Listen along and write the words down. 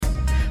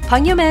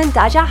朋友们，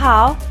大家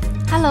好。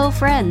Hello,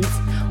 friends.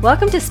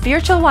 Welcome to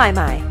Spiritual 外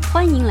卖。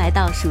欢迎来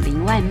到属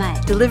灵外卖。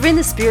Delivering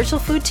the spiritual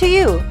food to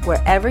you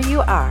wherever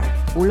you are.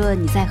 无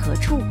论你在何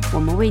处，我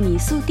们为你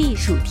速递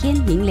属天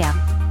灵粮。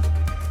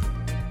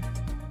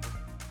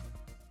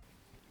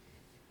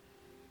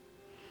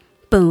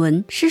本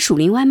文是属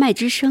灵外卖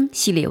之声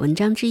系列文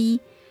章之一。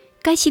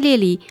该系列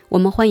里，我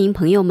们欢迎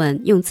朋友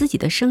们用自己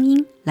的声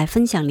音来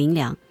分享灵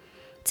粮。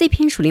这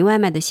篇属灵外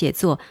卖的写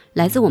作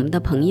来自我们的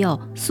朋友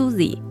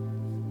Suzy。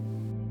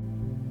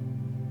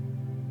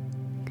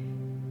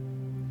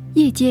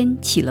夜间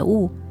起了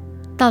雾，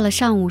到了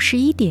上午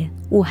11点，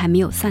雾还没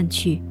有散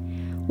去。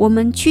我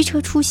们驱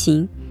车出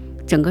行，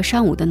整个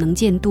上午的能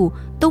见度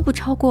都不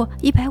超过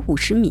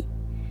150米，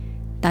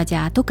大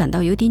家都感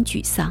到有点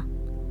沮丧。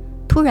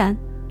突然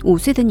，5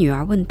岁的女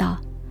儿问道：“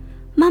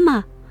妈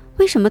妈，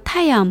为什么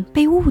太阳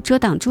被雾遮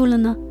挡住了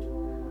呢？”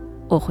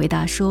我回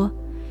答说：“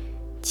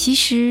其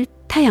实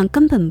太阳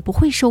根本不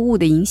会受雾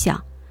的影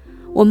响，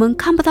我们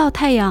看不到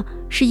太阳，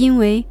是因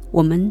为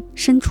我们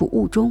身处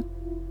雾中。”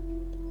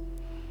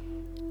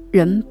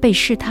人被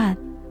试探，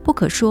不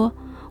可说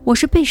我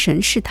是被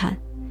神试探，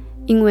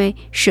因为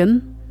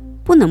神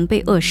不能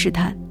被恶试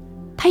探，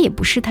他也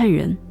不试探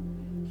人，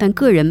但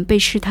个人被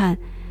试探，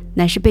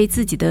乃是被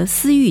自己的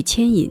私欲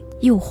牵引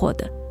诱惑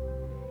的。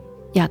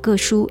雅各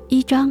书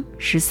1章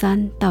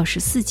13到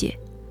14节。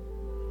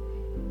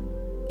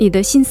你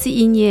的心思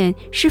意念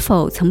是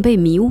否曾被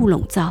迷雾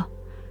笼罩，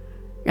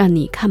让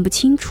你看不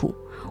清楚，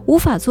无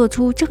法做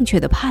出正确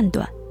的判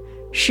断，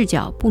视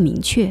角不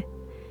明确？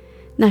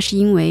那是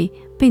因为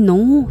被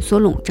浓雾所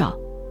笼罩。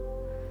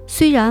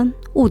虽然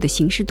雾的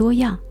形式多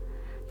样，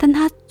但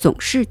它总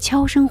是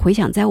悄声回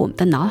响在我们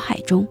的脑海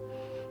中，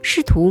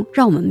试图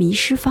让我们迷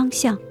失方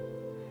向。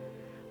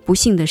不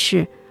幸的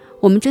是，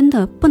我们真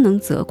的不能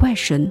责怪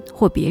神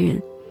或别人，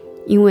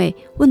因为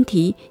问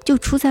题就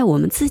出在我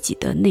们自己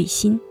的内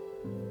心。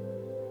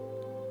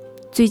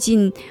最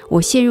近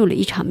我陷入了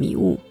一场迷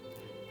雾，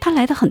它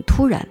来得很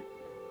突然，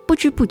不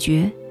知不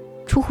觉，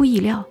出乎意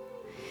料，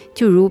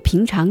就如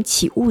平常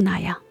起雾那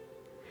样。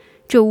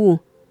这雾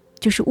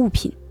就是物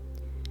品。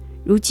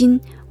如今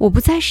我不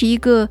再是一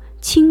个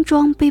轻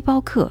装背包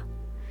客，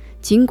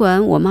尽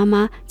管我妈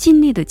妈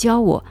尽力地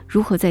教我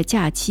如何在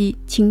假期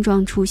轻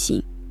装出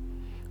行，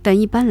但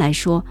一般来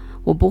说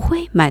我不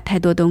会买太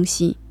多东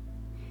西。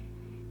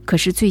可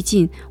是最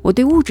近我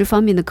对物质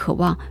方面的渴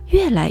望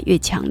越来越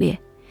强烈，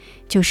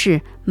就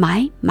是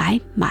买。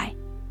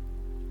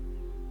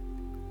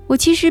我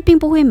其实并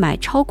不会买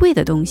超贵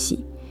的东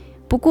西，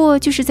不过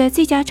就是在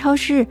这家超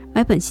市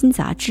买本新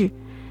杂志，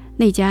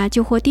那家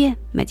旧货店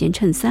买件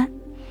衬衫，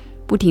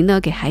不停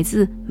地给孩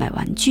子买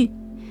玩具，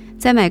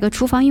再买个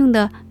厨房用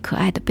的可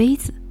爱的杯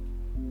子。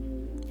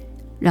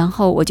然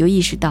后我就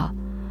意识到，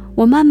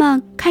我慢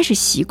慢开始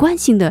习惯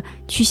性的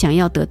去想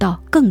要得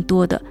到更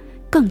多的、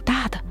更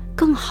大的、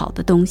更好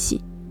的东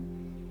西。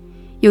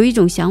有一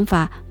种想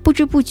法不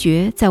知不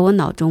觉在我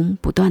脑中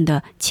不断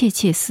地窃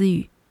窃私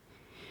语：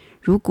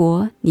如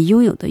果你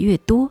拥有的越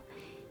多，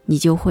你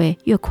就会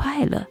越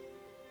快乐。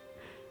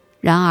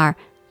然而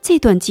这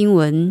段经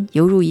文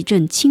犹如一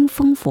阵清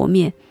风拂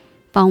面，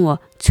帮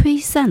我吹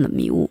散了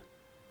迷雾。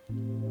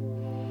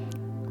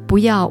不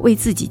要为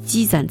自己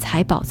积攒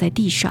财宝在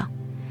地上，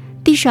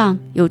地上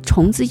有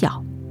虫子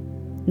咬，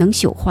能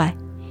朽坏，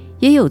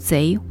也有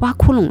贼挖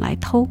窟窿来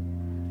偷。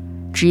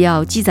只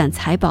要积攒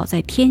财宝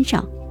在天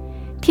上，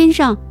天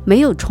上没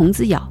有虫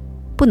子咬，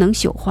不能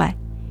朽坏，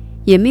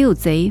也没有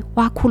贼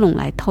挖窟窿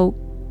来偷。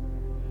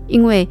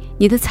因为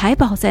你的财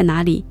宝在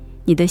哪里，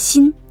你的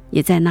心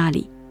也在那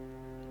里。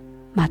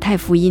马太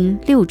福音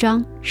6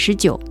章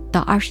19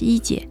到21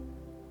节。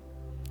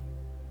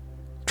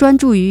专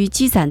注于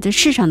积攒这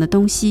世上的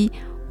东西，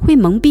会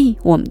蒙蔽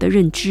我们的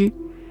认知，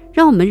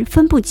让我们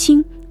分不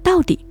清到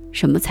底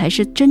什么才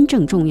是真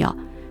正重要、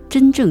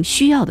真正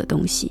需要的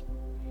东西。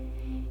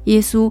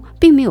耶稣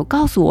并没有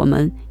告诉我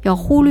们要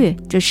忽略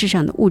这世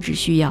上的物质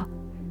需要，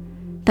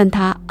但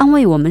他安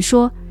慰我们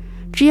说，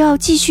只要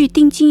继续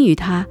定睛于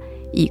他，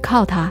倚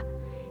靠他，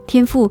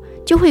天父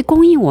就会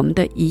供应我们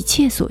的一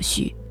切所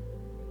需。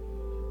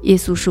耶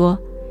稣说，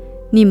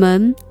你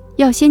们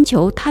要先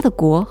求他的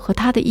国和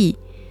他的义，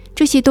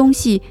这些东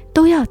西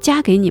都要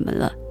加给你们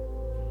了。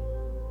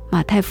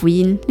马太福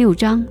音6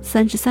章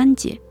33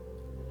节。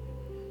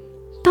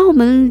当我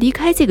们离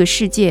开这个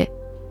世界，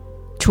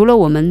除了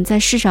我们在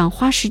世上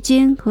花时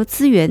间和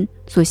资源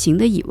所行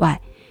的以外，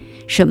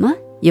什么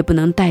也不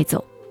能带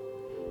走。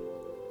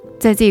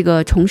在这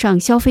个崇尚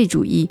消费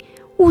主义、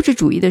物质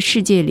主义的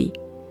世界里，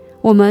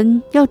我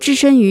们要置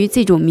身于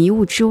这种迷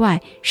雾之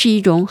外，是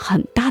一种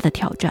很大的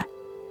挑战。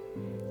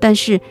但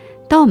是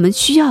当我们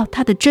需要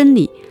它的真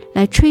理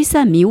来吹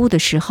散迷雾的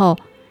时候，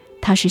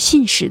它是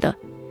信实的，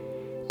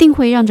定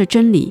会让这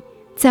真理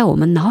在我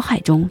们脑海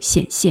中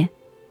显现。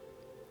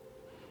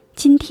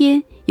今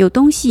天有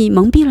东西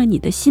蒙蔽了你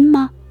的心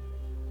吗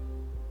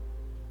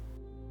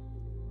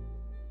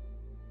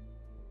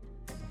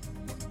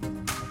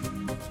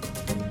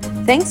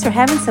？Thanks for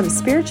having some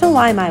spiritual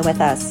Waimai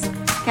with us.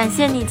 感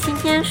谢你今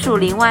天属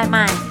灵外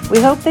卖。 We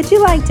hope that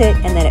you liked it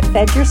and that it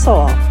fed your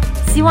soul.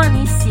 希望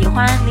你喜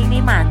欢，灵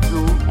里满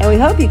足。 And we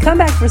hope you come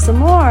back for some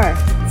more.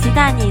 期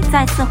待你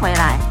再次回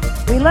来。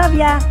 We love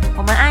ya.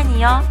 我们爱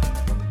你哟。